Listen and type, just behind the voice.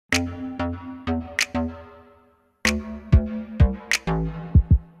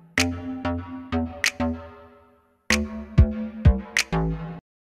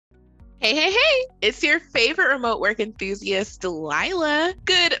It's your favorite remote work enthusiast, Delilah.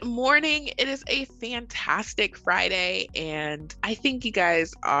 Good morning. It is a fantastic Friday, and I think you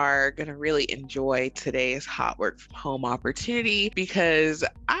guys are going to really enjoy today's hot work from home opportunity because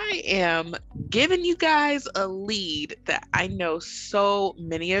I am giving you guys a lead that I know so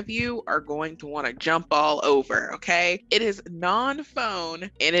many of you are going to want to jump all over, okay? It is non-phone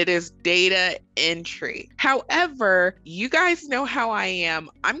and it is data entry. However, you guys know how I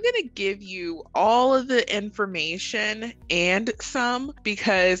am. I'm going to give you all of the information and some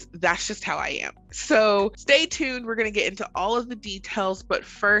because that's just how I am. So stay tuned. We're going to get into all of the details, but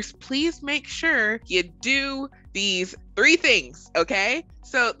first, please make sure you do these 3 things, okay?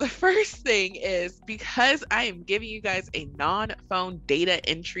 So the first thing is because I am giving you guys a non-phone data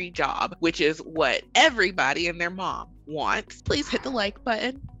entry job, which is what everybody and their mom wants, please hit the like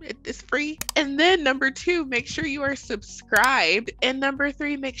button. It is free. And then number 2, make sure you are subscribed. And number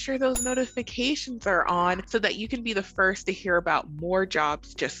 3, make sure those notifications are on so that you can be the first to hear about more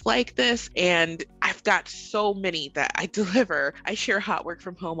jobs just like this. And I've got so many that I deliver. I share hot work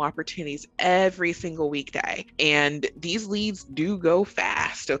from home opportunities every single weekday. And these leads do go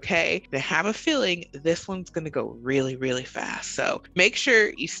fast, okay? And I have a feeling this one's going to go really, really fast. So make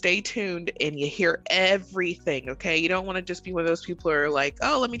sure you stay tuned and you hear everything, okay? You don't want to just be one of those people who are like,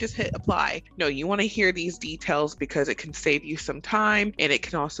 oh, let me just hit apply. No, you want to hear these details because it can save you some time and it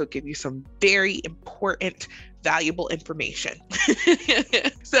can also give you some very important valuable information.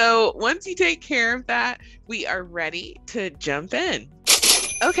 So once you take care of that, we are ready to jump in.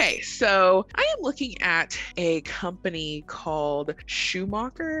 Okay, so I am looking at a company called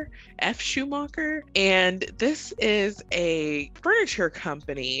Schumacher, F. Schumacher, and this is a furniture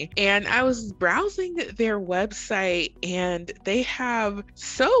company. And I was browsing their website and they have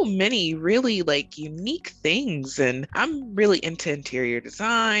so many really unique things. And I'm really into interior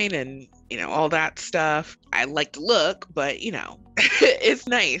design and all that stuff. I like to look, but it's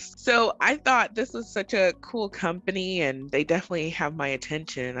nice. So I thought this was such a cool company and they definitely have my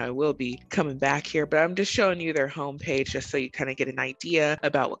attention and I will be coming back here, but I'm just showing you their homepage just so you kind of get an idea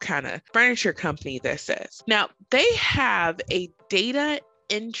about what kind of furniture company this is. Now, they have a data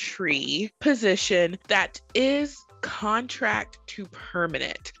entry position that is contract to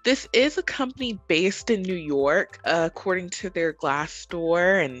permanent. This is a company based in New York, according to their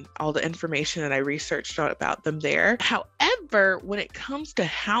Glassdoor and all the information that I researched about them there. However, when it comes to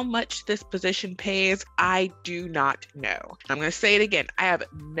how much this position pays, I do not know. I'm going to say it again. I have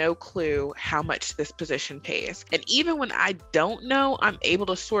no clue how much this position pays. And even when I don't know, I'm able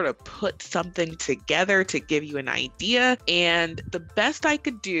to sort of put something together to give you an idea. And the best I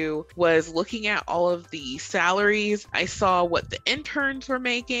could do was looking at all of the salaries. I saw what the interns were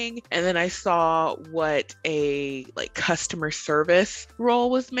making, and then I saw what a customer service role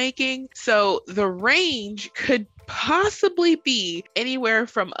was making. So the range could possibly be anywhere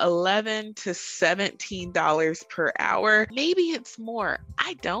from $11 to $17 per hour. Maybe it's more.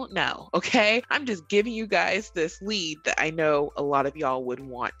 I don't know. Okay. I'm just giving you guys this lead that I know a lot of y'all would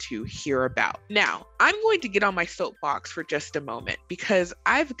want to hear about. Now, I'm going to get on my soapbox for just a moment because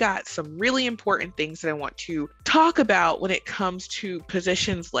I've got some really important things that I want to talk about when it comes to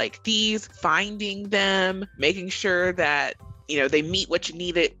positions like these, finding them, making sure that they meet what you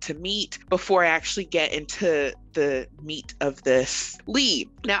need it to meet before I actually get into the meat of this lead.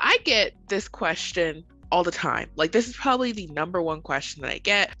 Now, I get this question all the time. This is probably the number one question that I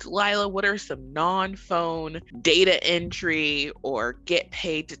get. Delilah, what are some non-phone data entry or get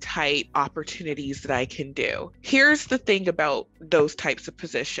paid to type opportunities that I can do? Here's the thing about those types of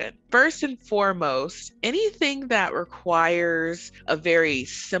position. First and foremost, anything that requires a very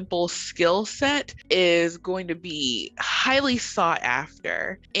simple skill set is going to be highly sought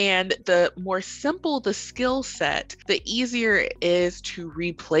after. And the more simple the skill set, the easier it is to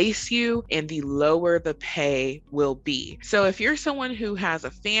replace you and the lower the pay will be. So if you're someone who has a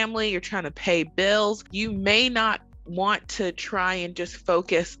family, you're trying to pay bills, you may not want to try and just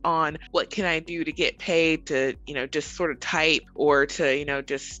focus on what can I do to get paid to, just sort of type or to,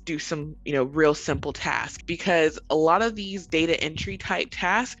 just do some, real simple tasks, because a lot of these data entry type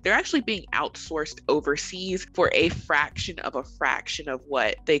tasks, they're actually being outsourced overseas for a fraction of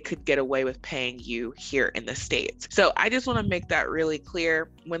what they could get away with paying you here in the States. So I just want to make that really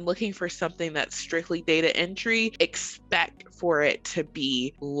clear. When looking for something that's strictly data entry, expect for it to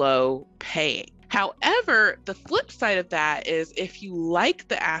be low paying. However, the flip side of that is if you like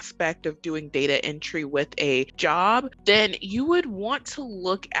the aspect of doing data entry with a job, then you would want to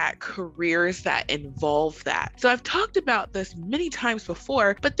look at careers that involve that. So I've talked about this many times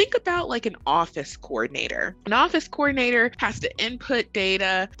before, but think about like an office coordinator. An office coordinator has to input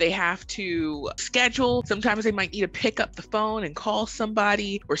data, they have to schedule. Sometimes they might need to pick up the phone and call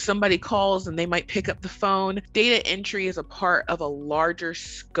somebody, or somebody calls and they might pick up the phone. Data entry is a part of a larger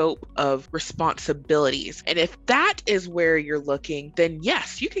scope of responsibilities. And if that is where you're looking, then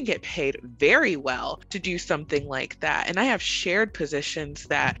yes, you can get paid very well to do something like that. And I have shared positions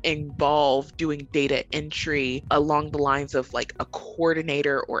that involve doing data entry along the lines of like a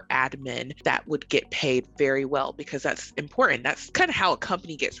coordinator or admin that would get paid very well, because that's important. That's kind of how a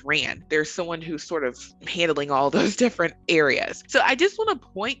company gets ran. There's someone who's sort of handling all those different areas. So I just want to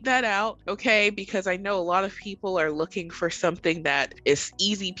point that out, okay? Because I know a lot of people are looking for something that is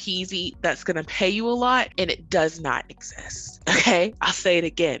easy peasy, that's going to pay you a lot, and it does not exist. Okay, I'll say it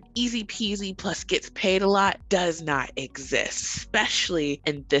again. Easy peasy plus gets paid a lot does not exist, especially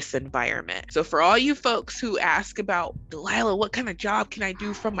in this environment. So for all you folks who ask about, Delilah, what kind of job can I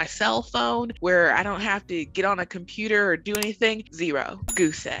do from my cell phone where I don't have to get on a computer or do anything? Zero.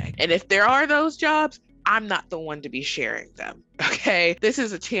 Goose egg. And if there are those jobs, I'm not the one to be sharing them. Okay, this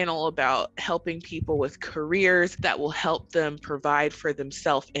is a channel about helping people with careers that will help them provide for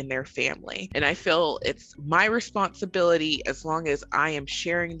themselves and their family. And I feel it's my responsibility, as long as I am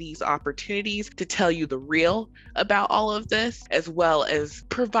sharing these opportunities, to tell you the real about all of this, as well as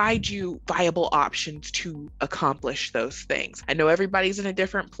provide you viable options to accomplish those things. I know everybody's in a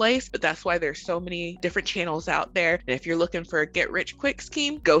different place, but that's why there's so many different channels out there. And if you're looking for a get rich quick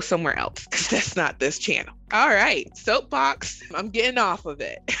scheme, go somewhere else, because that's not this channel. All right, soapbox, I'm getting off of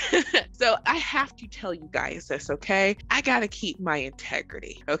it. So I have to tell you guys this, okay? I gotta keep my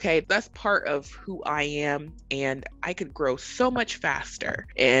integrity, okay? That's part of who I am, and I could grow so much faster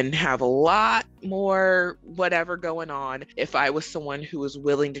and have a lot more whatever going on if I was someone who was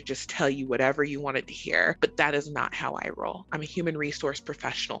willing to just tell you whatever you wanted to hear. But that is not how I roll. I'm a human resource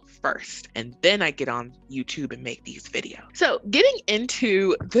professional first, and then I get on YouTube and make these videos. So getting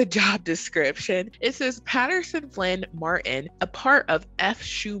into the job description, it says Patterson Flynn Martin, a part of F.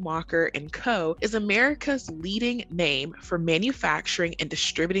 Schumacher & Co., is America's leading name for manufacturing and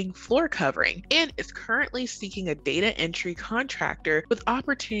distributing floor covering, and is currently seeking a data entry contractor with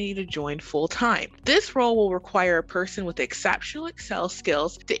opportunity to join full-time. This role will require a person with exceptional Excel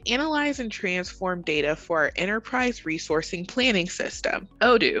skills to analyze and transform data for our enterprise resourcing planning system,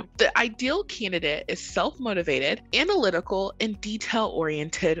 Odoo. The ideal candidate is self-motivated, analytical, and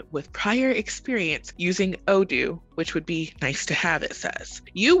detail-oriented with prior experience using Odoo, which would be nice to have, it says.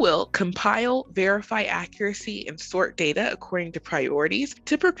 You will compile, verify accuracy, and sort data according to priorities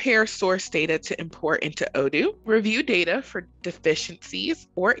to prepare source data to import into Odoo, review data for deficiencies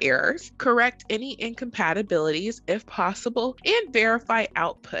or errors, correct any incompatibilities if possible, and verify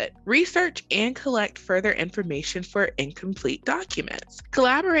output. Research and collect further information for incomplete documents.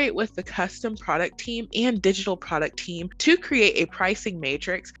 Collaborate with the custom product team and digital product team to create a pricing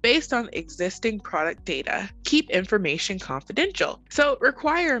matrix based on existing product data. Keep information confidential. So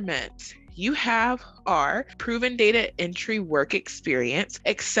requirements. You have are proven data entry work experience,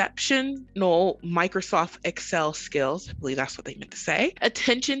 exceptional Microsoft Excel skills, I believe that's what they meant to say,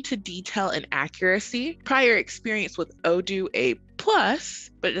 attention to detail and accuracy, prior experience with Odoo a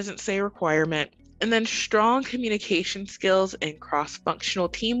plus, but it doesn't say requirement, and then strong communication skills and cross-functional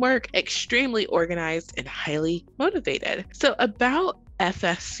teamwork, extremely organized and highly motivated. So about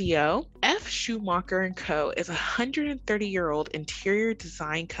FSCO, F. Schumacher & Co. is a 130-year-old interior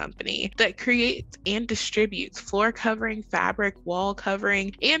design company that creates and distributes floor covering, fabric, wall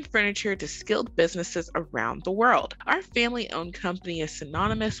covering, and furniture to skilled businesses around the world. Our family-owned company is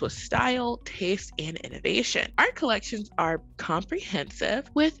synonymous with style, taste, and innovation. Our collections are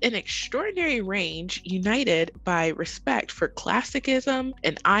comprehensive with an extraordinary range united by respect for classicism,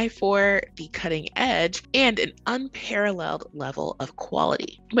 an eye for the cutting edge, and an unparalleled level of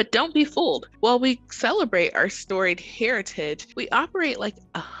quality. But don't be fooled. While we celebrate our storied heritage, we operate like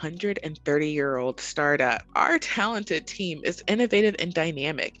a 130-year-old startup. Our talented team is innovative and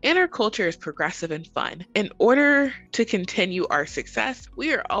dynamic, and our culture is progressive and fun. In order to continue our success,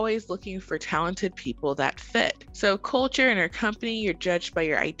 we are always looking for talented people that fit. So culture in our company, you're judged by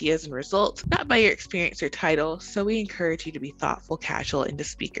your ideas and results, not by your experience or title. So we encourage you to be thoughtful, casual, and to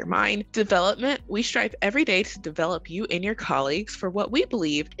speak your mind. Development, we strive every day to develop you and your colleagues for what we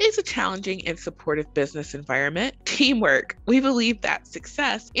believe is a challenging and supportive business environment. Teamwork, we believe that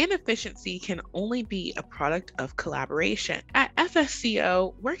success and efficiency can only be a product of collaboration. At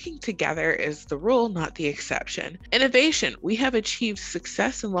FSCO, working together is the rule, not the exception. Innovation, we have achieved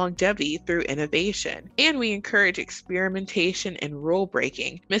success and longevity through innovation, and we encourage experimentation and rule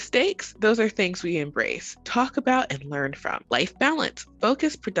breaking. Mistakes, those are things we embrace, talk about, and learn from. Life balance,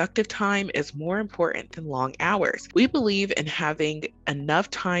 focused, productive time is more important than long hours. We believe in having enough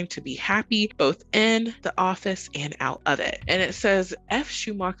time to be happy both in the office and out of it. And it says F.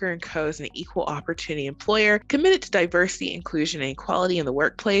 Schumacher & Co. is an equal opportunity employer committed to diversity, inclusion, and equality in the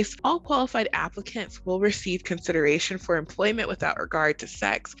workplace. All qualified applicants will receive consideration for employment without regard to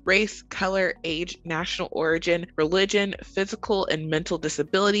sex, race, color, age, national origin, religion, physical and mental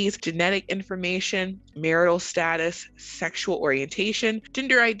disabilities, genetic information, marital status, sexual orientation,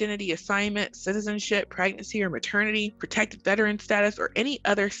 gender identity assignment, citizenship, pregnancy or maternity, protected veteran status, or any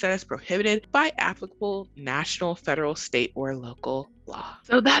other status prohibited by applicable national, federal, state, or local law.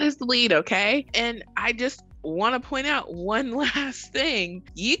 So that is the lead, okay? And I just want to point out one last thing.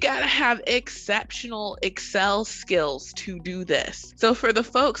 You got to have exceptional Excel skills to do this. So for the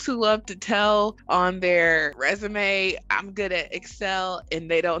folks who love to tell on their resume, I'm good at Excel, and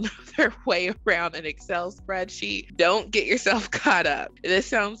they don't know their way around an Excel spreadsheet, don't get yourself caught up. This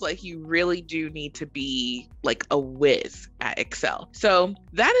sounds like you really do need to be like a whiz at Excel. So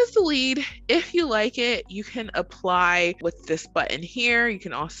that is the lead. If you like it, you can apply with this button here. You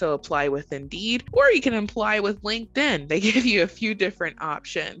can also apply with Indeed, or you can apply with LinkedIn. They give you a few different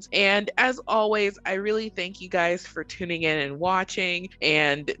options. And as always, I really thank you guys for tuning in and watching.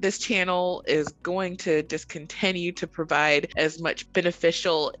 And this channel is going to just continue to provide as much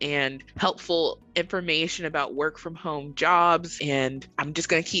beneficial and helpful information about work from home jobs, and I'm just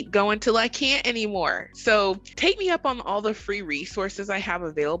going to keep going till I can't anymore. So take me up on all the free resources I have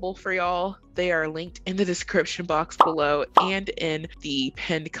available for y'all. They are linked in the description box below and in the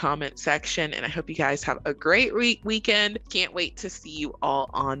pinned comment section. And I hope you guys have a great weekend. Can't wait to see you all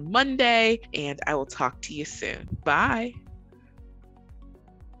on Monday, and I will talk to you soon. Bye.